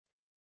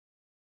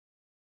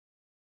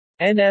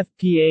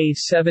NFPA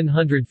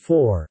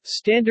 704,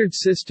 Standard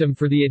System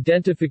for the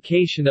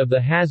Identification of the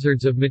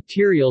Hazards of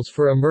Materials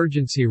for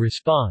Emergency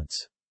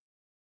Response,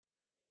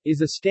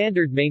 is a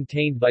standard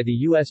maintained by the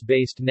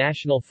U.S.-based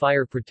National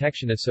Fire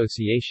Protection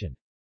Association.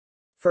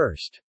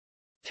 First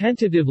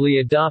tentatively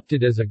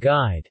adopted as a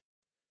guide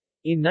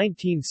in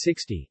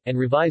 1960, and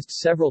revised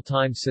several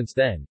times since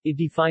then, it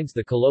defines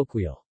the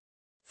colloquial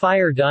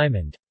fire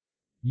diamond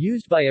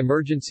used by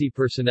emergency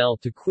personnel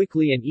to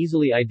quickly and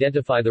easily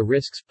identify the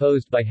risks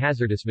posed by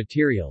hazardous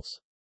materials.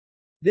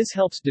 This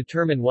helps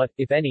determine what,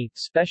 if any,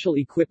 special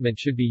equipment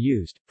should be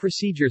used,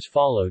 procedures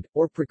followed,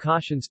 or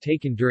precautions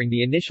taken during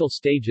the initial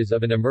stages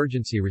of an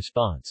emergency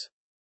response.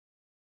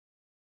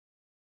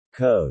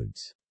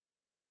 Codes.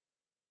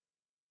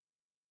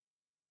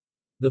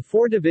 The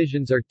four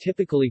divisions are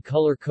typically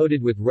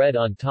color-coded with red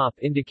on top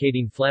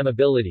indicating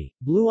flammability,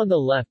 blue on the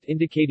left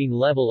indicating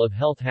level of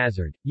health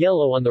hazard,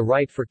 yellow on the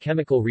right for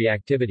chemical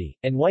reactivity,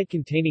 and white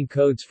containing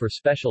codes for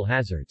special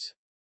hazards.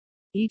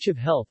 Each of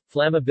health,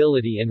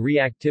 flammability and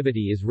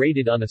reactivity is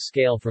rated on a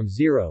scale from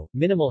 0,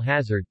 minimal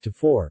hazard, to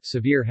 4,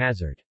 severe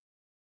hazard.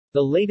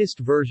 The latest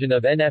version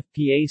of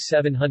NFPA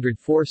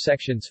 704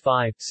 sections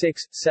 5,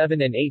 6,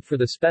 7 and 8 for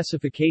the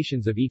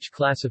specifications of each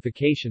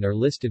classification are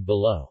listed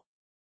below.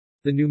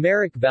 The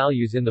numeric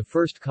values in the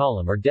first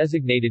column are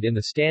designated in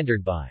the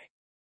standard by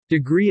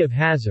degree of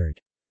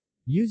hazard,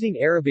 using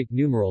Arabic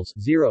numerals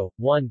 0,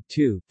 1,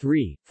 2,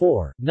 3,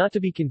 4, not to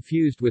be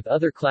confused with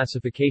other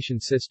classification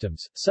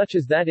systems, such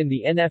as that in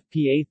the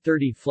NFPA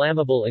 30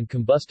 Flammable and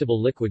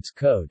Combustible Liquids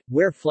Code,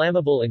 where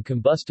flammable and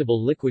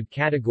combustible liquid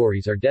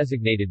categories are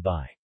designated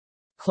by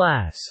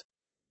class,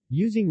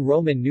 using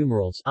Roman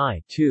numerals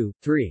I, 2,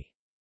 3.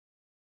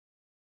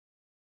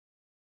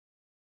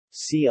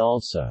 See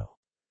also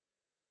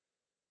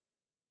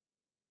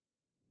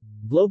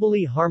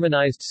Globally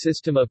Harmonized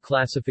System of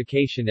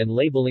Classification and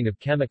Labeling of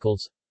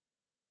Chemicals,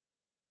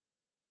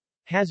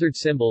 Hazard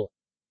Symbol,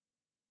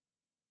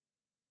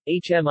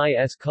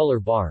 HMIS Color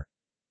Bar,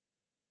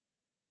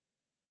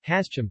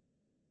 HAZCHM,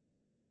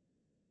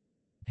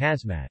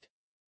 Hazmat.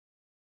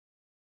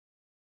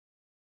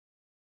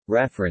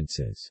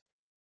 References.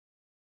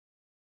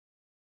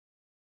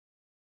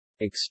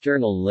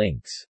 External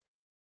links.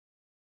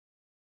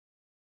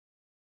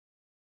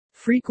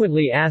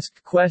 Frequently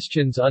asked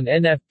questions on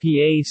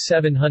NFPA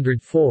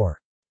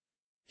 704.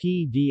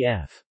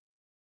 PDF.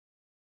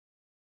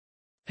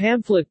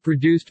 Pamphlet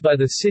produced by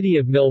the City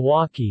of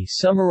Milwaukee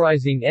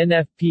summarizing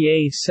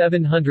NFPA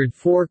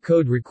 704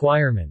 code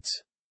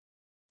requirements.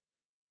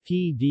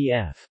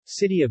 PDF.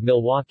 City of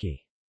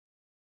Milwaukee.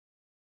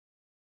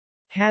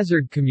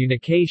 Hazard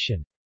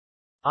Communication.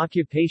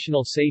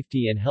 Occupational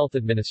Safety and Health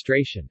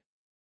Administration.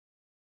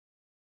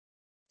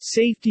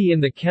 Safety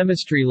in the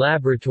Chemistry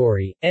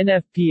Laboratory,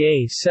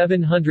 NFPA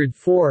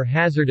 704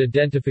 Hazard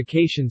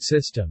Identification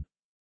System.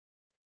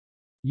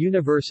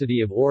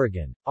 University of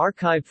Oregon.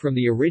 Archived from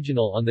the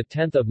original on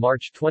 10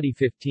 March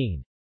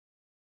 2015.